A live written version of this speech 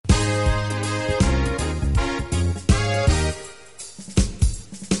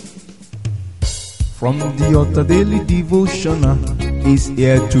From the altar daily devotional is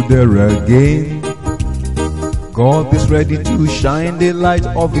here to there again. God is ready to shine the light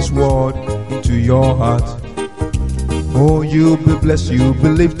of His word into your heart. Oh, you'll be blessed, you'll be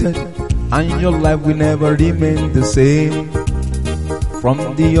lifted, and your life will never remain the same.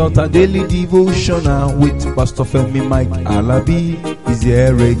 From the altar daily devotional with Pastor Femi Mike Alabi is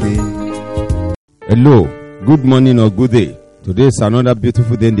here again. Hello, good morning or good day. Today is another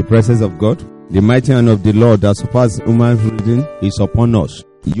beautiful day in the presence of God. The mighty hand of the Lord that surpasses human reasoning is upon us.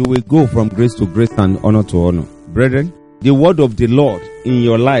 You will go from grace to grace and honor to honor. Brethren, the word of the Lord in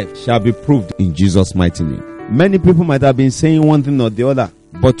your life shall be proved in Jesus' mighty name. Many people might have been saying one thing or the other,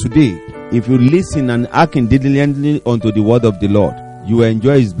 but today, if you listen and hearken diligently unto the word of the Lord, you will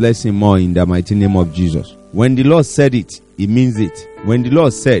enjoy His blessing more in the mighty name of Jesus. When the Lord said it, He means it. When the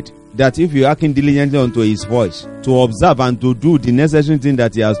Lord said that if you hearken diligently unto His voice, to observe and to do the necessary thing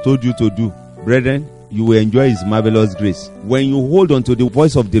that He has told you to do, brethren, you will enjoy His marvelous grace. When you hold on to the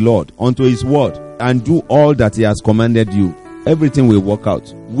voice of the Lord, unto His word, and do all that He has commanded you, everything will work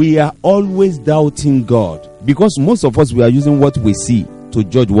out. We are always doubting God because most of us, we are using what we see to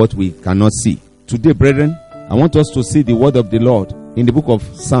judge what we cannot see. Today, brethren, I want us to see the word of the Lord in the book of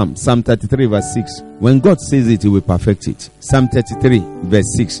Psalm 33 verse 6. When God says it, He will perfect it. Psalm 33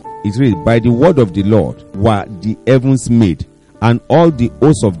 verse 6. It reads, by the word of the Lord were the heavens made, and all the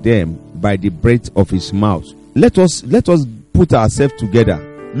hosts of them by the breath of His mouth. Let us put ourselves together.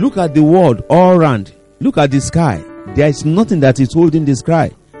 Look at the world all around. Look at the sky. There is nothing that is holding the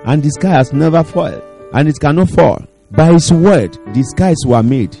sky, and the sky has never fallen, and it cannot fall. By His word, the skies were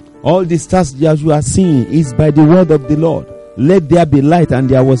made. All the stars that you are seeing is by the word of the Lord. Let there be light, and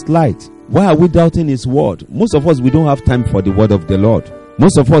there was light. Why are we doubting His word? Most of us, we don't have time for the word of the Lord.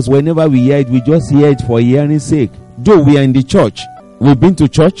 Most of us, whenever we hear it, we just hear it for hearing's sake. Though we are in the church, we've been to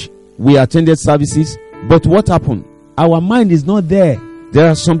church, we attended services, but what happened? Our mind is not there. There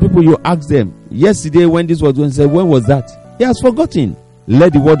are some people, you ask them, yesterday when this was going, say, when was that? He has forgotten.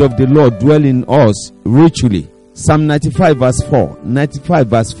 Let the word of the Lord dwell in us richly. Psalm 95 verse 4. 95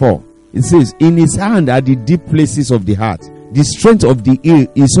 verse 4. It says, in His hand are the deep places of the heart. The strength of the ear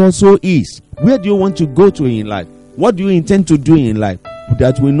is also His. Where do you want to go to in life? What do you intend to do in life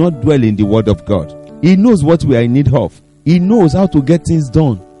that will not dwell in the word of God? He knows what we are in need of. He knows how to get things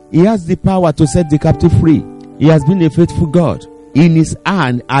done. He has the power to set the captive free. He has been a faithful God. In His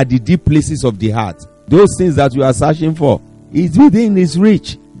hand are the deep places of the heart. Those things that you are searching for is within His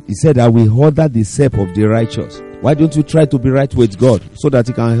reach. He said, I will order the step of the righteous. Why don't you try to be right with God so that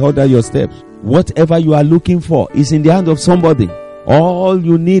He can order your steps? Whatever you are looking for is in the hand of somebody. All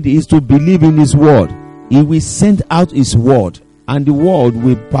you need is to believe in His word. He will send out His word, and the word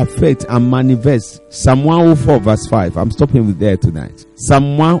will perfect and manifest. Psalm 104 verse 5. I'm stopping with there tonight.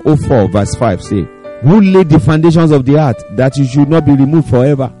 Psalm 104 verse 5 say, who laid the foundations of the earth that it should not be removed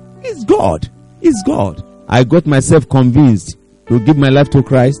forever? It's God. It's God. I got myself convinced to give my life to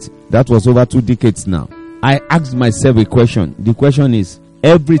Christ. That was over 2 decades now. I asked myself a question. The question is,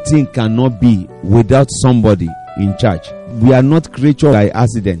 everything cannot be without somebody in charge. We are not creatures by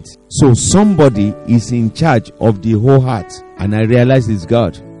accident. So somebody is in charge of the whole heart. And I realize it's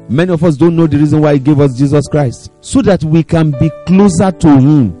God. Many of us don't know the reason why He gave us Jesus Christ. So that we can be closer to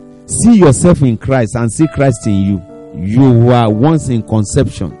Him. See yourself in Christ and see Christ in you. You were once in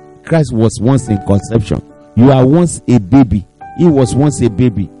conception. Christ was once in conception. You are once a baby. He was once a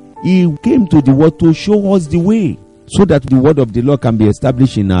baby. He came to the world to show us the way so that the word of the Lord can be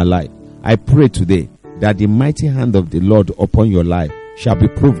established in our life. I pray today that the mighty hand of the Lord upon your life shall be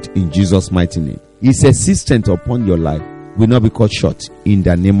proved in Jesus' mighty name. His assistance upon your life will not be cut short in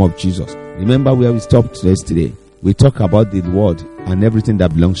the name of Jesus. Remember where we stopped yesterday. We talk about the word and everything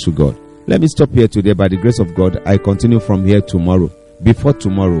that belongs to God. Let me stop here today. By the grace of God, I continue from here tomorrow. Before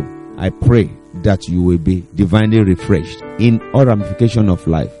tomorrow, I pray that you will be divinely refreshed in all ramification of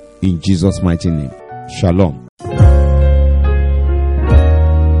life. In Jesus' mighty name. Shalom.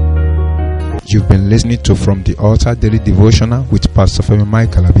 You've been listening to From the Altar Daily Devotional with Pastor Femi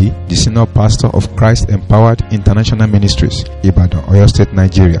Mike Alabi, the Senior Pastor of Christ Empowered International Ministries, Ibadan, Oyo State,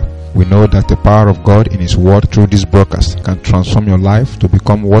 Nigeria. We know that the power of God in His word through this broadcast can transform your life to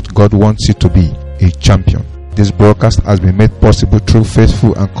become what God wants you to be, a champion. This broadcast has been made possible through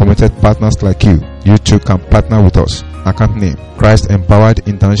faithful and committed partners like you. You too can partner with us. Account name, Christ Empowered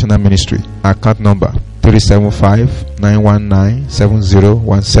International Ministry. Account number,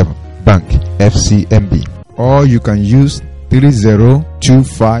 375-919-7017. Bank, FCMB. Or you can use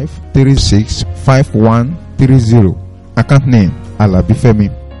 3025365130. Account name, Alabi Femi.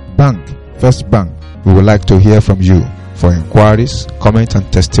 Bank, First Bank. We would like to hear from you. For inquiries, comments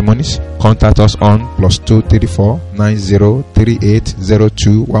and testimonies, contact us on +234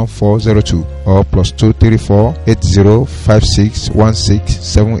 9038021402 or +234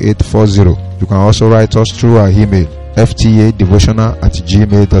 8056167840. You can also write us through our email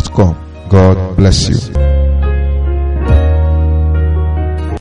ftadevotional@gmail.com. God bless you.